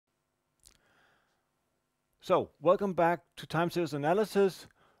So, welcome back to time series analysis.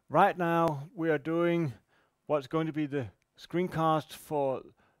 Right now, we are doing what's going to be the screencast for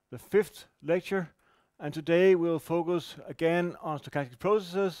the fifth lecture. And today we'll focus again on stochastic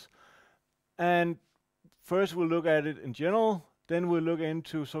processes. And first we'll look at it in general. Then we'll look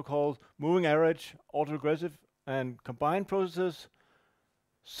into so-called moving average, autoregressive, and combined processes,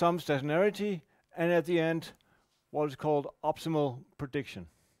 some stationarity, and at the end, what is called optimal prediction.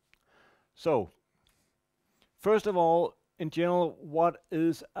 So, first of all, in general, what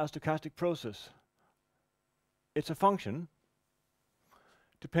is a stochastic process? It's a function,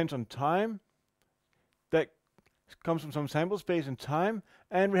 depends on time, that comes from some sample space in time,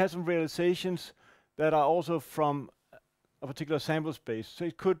 and we have some realizations that are also from a particular sample space. So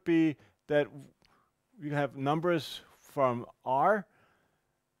it could be that you have numbers from R,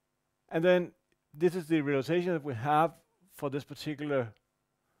 and then this is the realization that we have for this particular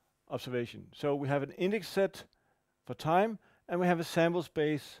observation. So we have an index set for time, and we have a sample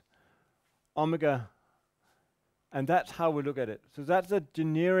space omega, and that's how we look at it. So that's a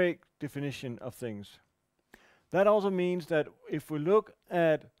generic definition of things. That also means that if we look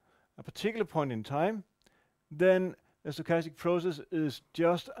at a particular point in time, then the stochastic process is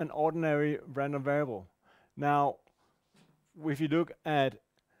just an ordinary random variable. Now, if you look at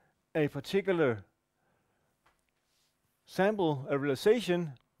a particular sample, a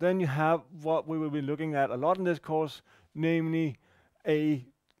realization, then you have what we will be looking at a lot in this course, namely a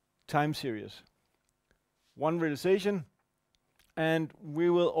time series. One realization, and we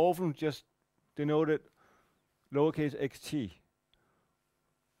will often just denote it lowercase xt,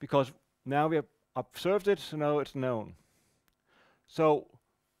 because now we have observed it, so now it's known. So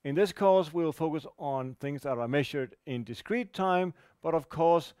in this course, we'll focus on things that are measured in discrete time, but of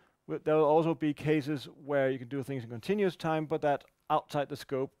course, there will also be cases where you can do things in continuous time, but that's outside the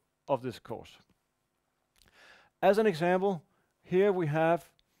scope of this course. As an example, here we have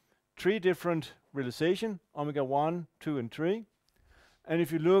three different realizations, omega 1, 2, and 3. And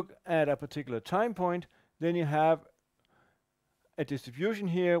if you look at a particular time point, then you have a distribution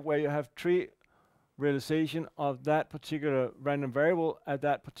here where you have three realizations of that particular random variable at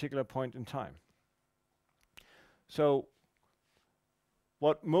that particular point in time. So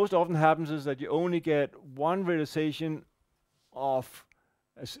what most often happens is that you only get one realization of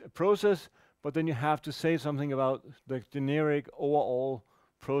a process, but then you have to say something about the generic overall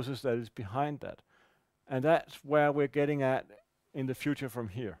process that is behind that. And that's where we're getting at in the future from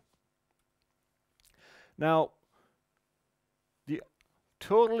here. Now, the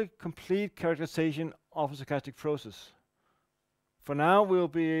totally complete characterization of a stochastic process. For now, we'll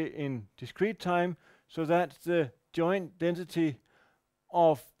be in discrete time, so that's the joint density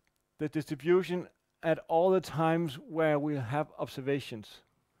of the distribution at all the times where we have observations.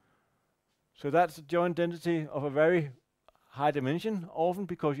 So that's the joint density of a very high dimension, often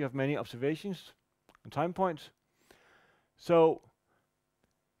because you have many observations and time points. So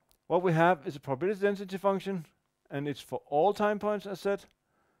what we have is a probability density function, and it's for all time points, as said.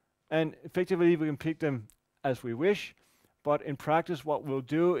 And effectively, we can pick them as we wish. But in practice, what we'll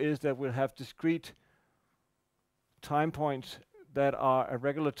do is that we'll have discrete time points that are at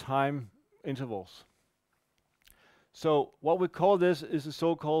regular time intervals. So what we call this is a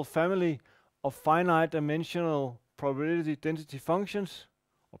so-called family of finite dimensional probability density functions,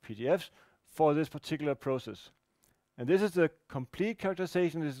 or PDFs, for this particular process. And this is the complete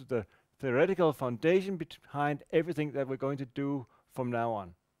characterization. This is the theoretical foundation behind everything that we're going to do from now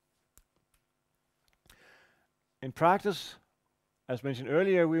on. In practice, as mentioned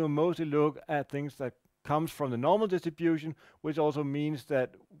earlier, we will mostly look at things that comes from the normal distribution, which also means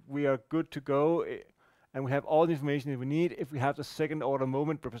that we are good to go and we have all the information that we need if we have the second order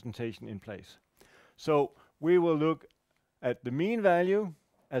moment representation in place. So we will look at the mean value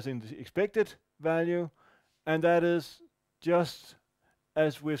as in the expected value, and that is just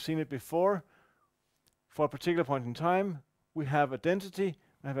as we've seen it before. For a particular point in time, we have a density,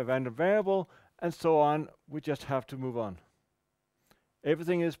 we have a random variable, and so on. We just have to move on.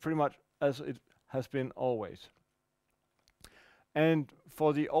 Everything is pretty much as it has been always. And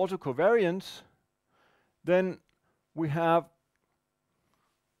for the autocovariance, then we have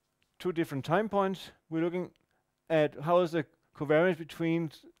two different time points. We're looking at how is the covariance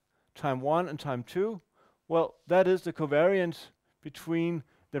between time 1 and time 2. Well, that is the covariance between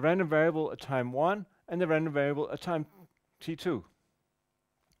the random variable at time 1 and the random variable at time t2.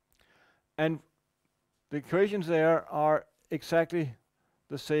 And the equations there are exactly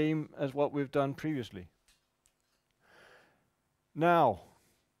the same as what we've done previously. Now,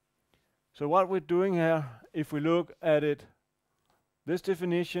 so what we're doing here, if we look at it, this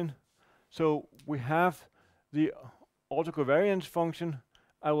definition, so we have the autocovariance function,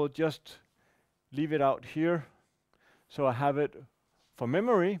 I will just leave it out here. So I have it for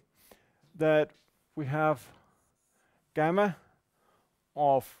memory that we have gamma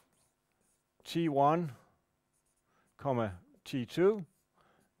of T1, comma T2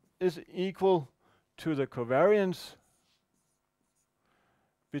 is equal to the covariance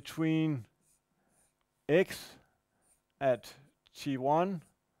between x at T1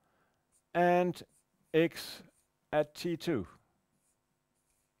 and x at T2.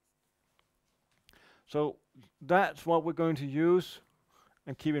 So that's what we're going to use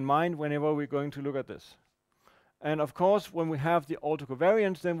and keep in mind whenever we're going to look at this. And of course, when we have the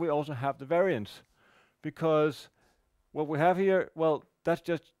autocovariance, then we also have the variance, because what we have here, well, that's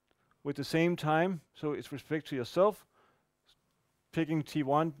just with the same time, so it's with respect to yourself, picking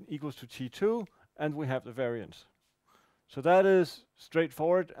T1 equals to T2, and we have the variance. So that is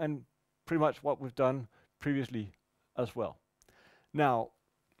straightforward and pretty much what we've done previously as well. Now,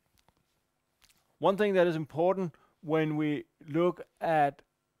 one thing that is important when we look at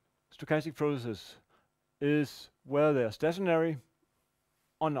stochastic processes is whether they're stationary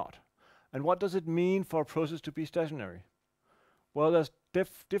or not. And what does it mean for a process to be stationary? Well, there's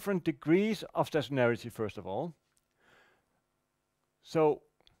different degrees of stationarity, first of all. So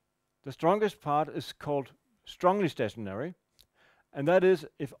the strongest part is called strongly stationary, and that is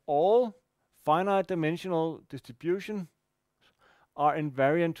if all finite dimensional distributions are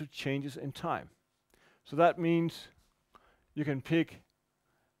invariant to changes in time. So that means you can pick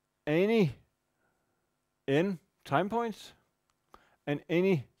any n time points and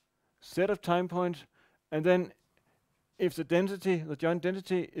any set of time points, and then if the density, the joint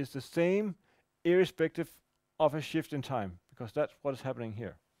density, is the same irrespective of a shift in time, because that's what is happening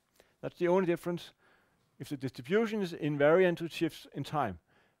here. That's the only difference. If the distribution is invariant to shifts in time,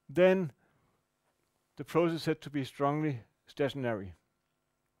 then the process is said to be strongly stationary.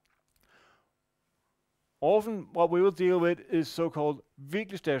 Often what we will deal with is so-called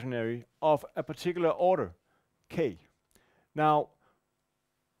weakly stationary of a particular order, k. Now,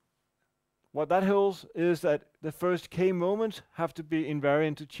 what that holds is that the first k moments have to be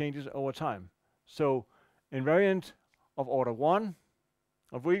invariant to changes over time. So invariant of order 1,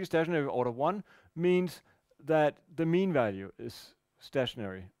 of weakly stationary of order 1, means that the mean value is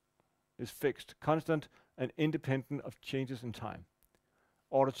stationary, is fixed, constant, and independent of changes in time.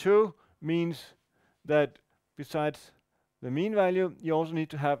 Order 2 means that besides the mean value, you also need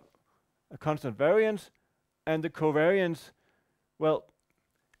to have a constant variance, and the covariance, well,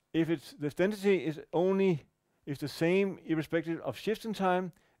 if it's the density is only is the same irrespective of shifts in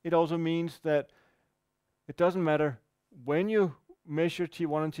time, it also means that it doesn't matter when you measure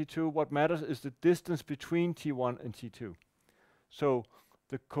T1 and T2, what matters is the distance between T1 and T2. So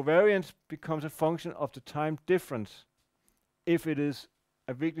the covariance becomes a function of the time difference if it is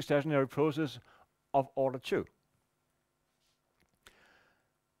a weakly stationary process of order 2.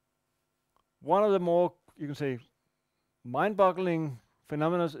 One of the more, you can say, mind-boggling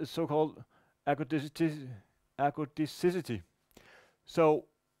phenomena is so-called ergodicity. So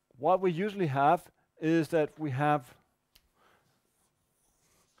what we usually have is that we have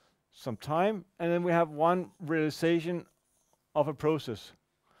some time, and then we have one realization of a process.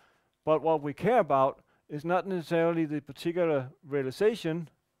 But what we care about is not necessarily the particular realization.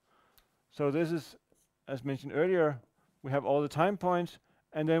 So this is, as mentioned earlier, we have all the time points,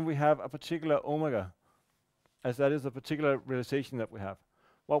 and then we have a particular omega, as that is the particular realization that we have.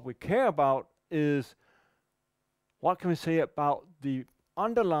 What we care about is what can we say about the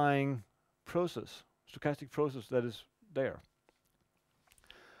underlying process, stochastic process that is there.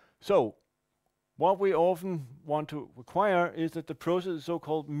 So what we often want to require is that the process is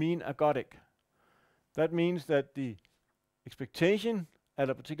so-called mean ergodic. That means that the expectation at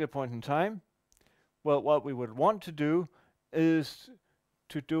a particular point in time, well, what we would want to do is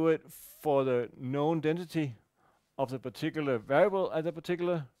to do it for the known density of the particular variable at the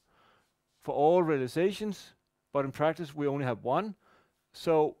particular, for all realizations, but in practice we only have one.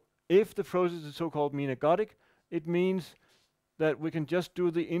 So if the process is so-called mean ergodic, it means that we can just do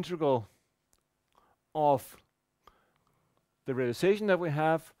the integral of the realization that we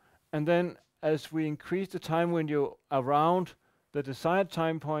have, and then as we increase the time window around the desired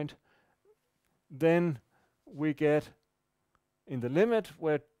time point, then we get in the limit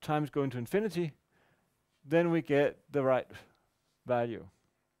where time is going to infinity, then we get the right value.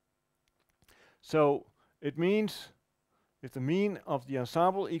 So it means if the mean of the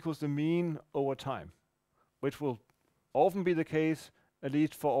ensemble equals the mean over time, which will often be the case, at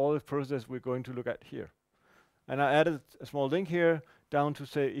least for all the processes we're going to look at here. And I added a small link here down to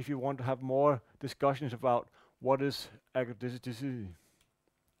say if you want to have more discussions about what is agonisticity.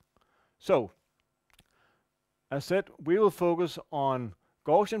 So, as said, we will focus on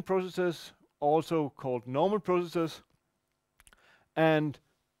Gaussian processes, also called normal processes, and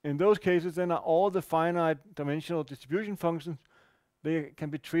in those cases then are all the finite dimensional distribution functions, they can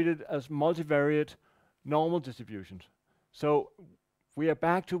be treated as multivariate normal distributions. So we are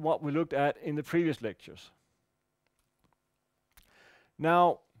back to what we looked at in the previous lectures.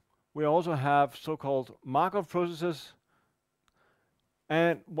 Now we also have so-called Markov processes,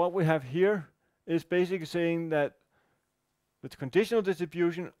 and what we have here is basically saying that the conditional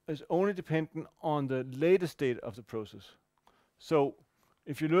distribution is only dependent on the latest state of the process. So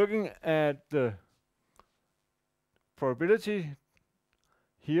if you're looking at the probability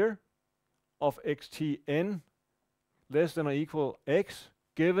here of xtn less than or equal x,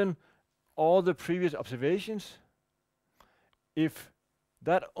 given all the previous observations, if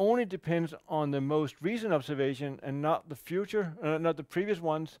that only depends on the most recent observation and not the future, not the previous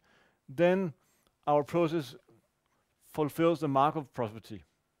ones, then our process fulfills the Markov property.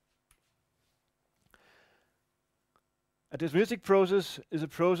 A deterministic process is a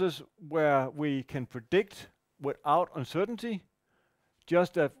process where we can predict without uncertainty,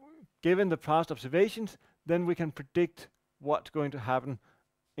 just that given the past observations, then we can predict what's going to happen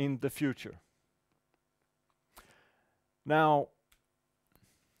in the future. Now,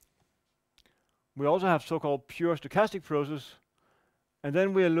 we also have so-called pure stochastic process, and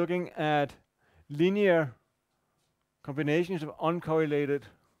then we are looking at linear combinations of uncorrelated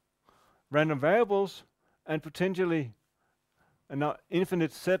random variables and potentially an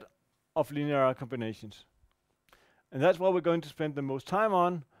infinite set of linear combinations. And that's what we're going to spend the most time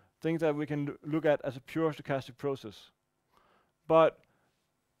on, things that we can look at as a pure stochastic process. But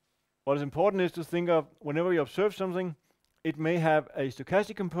what is important is to think of whenever you observe something, it may have a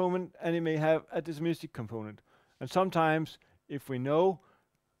stochastic component and it may have a deterministic component. And sometimes if we know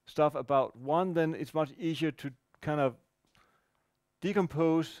stuff about one, then it's much easier to kind of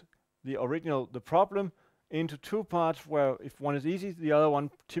decompose the problem into two parts where if one is easy, the other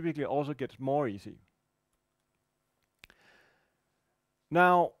one typically also gets more easy.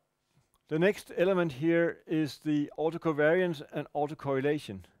 Now, the next element here is the autocovariance and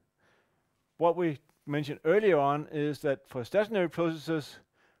autocorrelation. What we mentioned earlier on is that for stationary processes,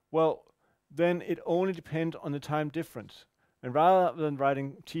 well, then it only depends on the time difference. And rather than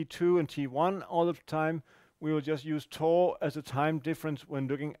writing T2 and T1 all the time, we will just use tau as a time difference when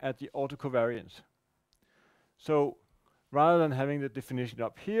looking at the autocovariance. So rather than having the definition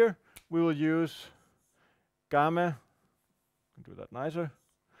up here, we will use gamma, do that nicer,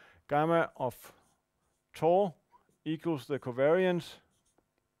 gamma of tau equals the covariance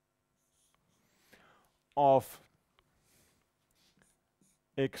of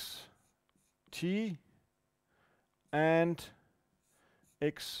xt and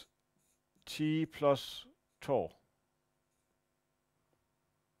xt plus tau.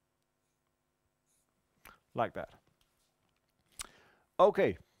 Like that.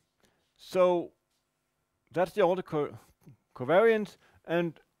 Okay, so that's the autocovariance,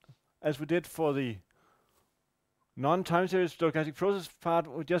 and as we did for the non-time series stochastic process part,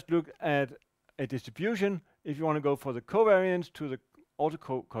 we just look at a distribution. If you want to go for the covariance to the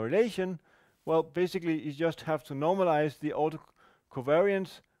autocorrelation, well, basically you just have to normalize the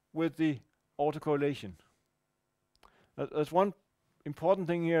autocovariance with the autocorrelation. That's one important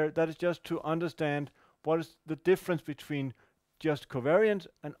thing here. That is just to understand what is the difference between just covariance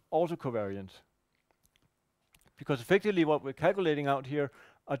and autocovariance. Because effectively what we're calculating out here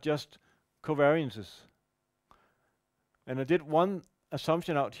are just covariances. And I did one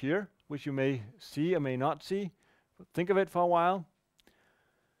assumption out here, which you may see or may not see. Think of it for a while.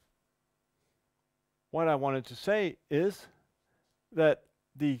 What I wanted to say is that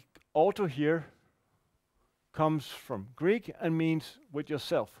the auto here comes from Greek and means with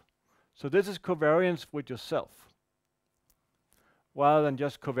yourself. So this is covariance with yourself, rather than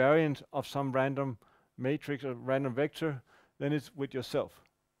just covariance of some random matrix or random vector, then it's with yourself.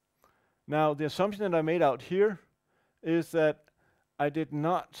 Now the assumption that I made out here is that I did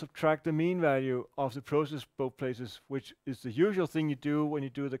not subtract the mean value of the process both places, which is the usual thing you do when you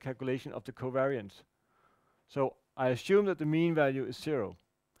do the calculation of the covariance. So I assume that the mean value is 0.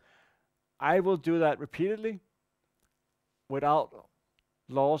 I will do that repeatedly without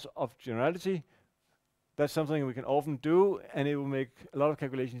laws of generality. That's something we can often do, and it will make a lot of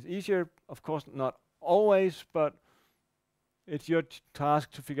calculations easier. Of course, not always, but it's your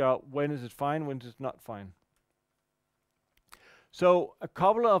task to figure out when is it fine, when is it not fine. So a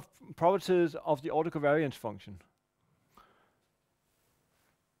couple of properties of the autocovariance function.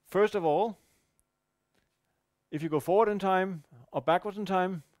 First of all, if you go forward in time or backwards in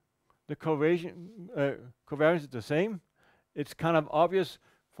time, the covariance is the same. It's kind of obvious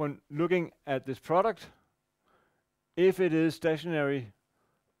when looking at this product. If it is stationary,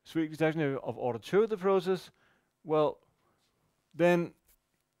 strictly stationary of order 2, the process, well, then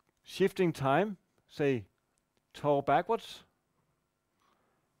shifting time, say tau backwards,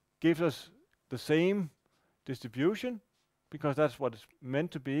 gives us the same distribution, because that's what it's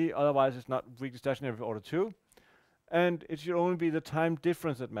meant to be. Otherwise, it's not really stationary of order 2. And it should only be the time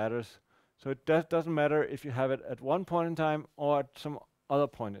difference that matters. So it doesn't matter if you have it at one point in time or at some other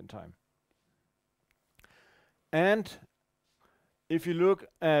point in time. And if you look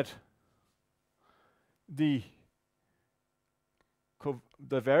at the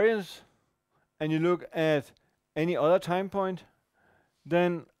variance and you look at any other time point,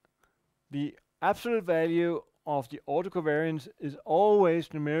 then the absolute value of the autocovariance is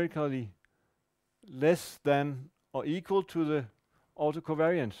always numerically less than or equal to the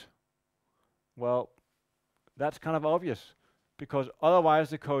autocovariance. Well, that's kind of obvious, because otherwise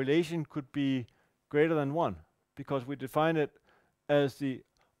the correlation could be greater than 1, because we define it as the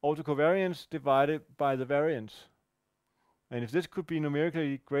autocovariance divided by the variance. And if this could be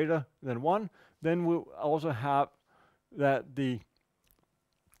numerically greater than 1, then we'll also have that the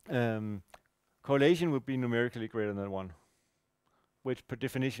correlation would be numerically greater than 1, which per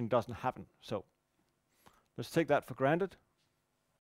definition doesn't happen. So let's take that for granted.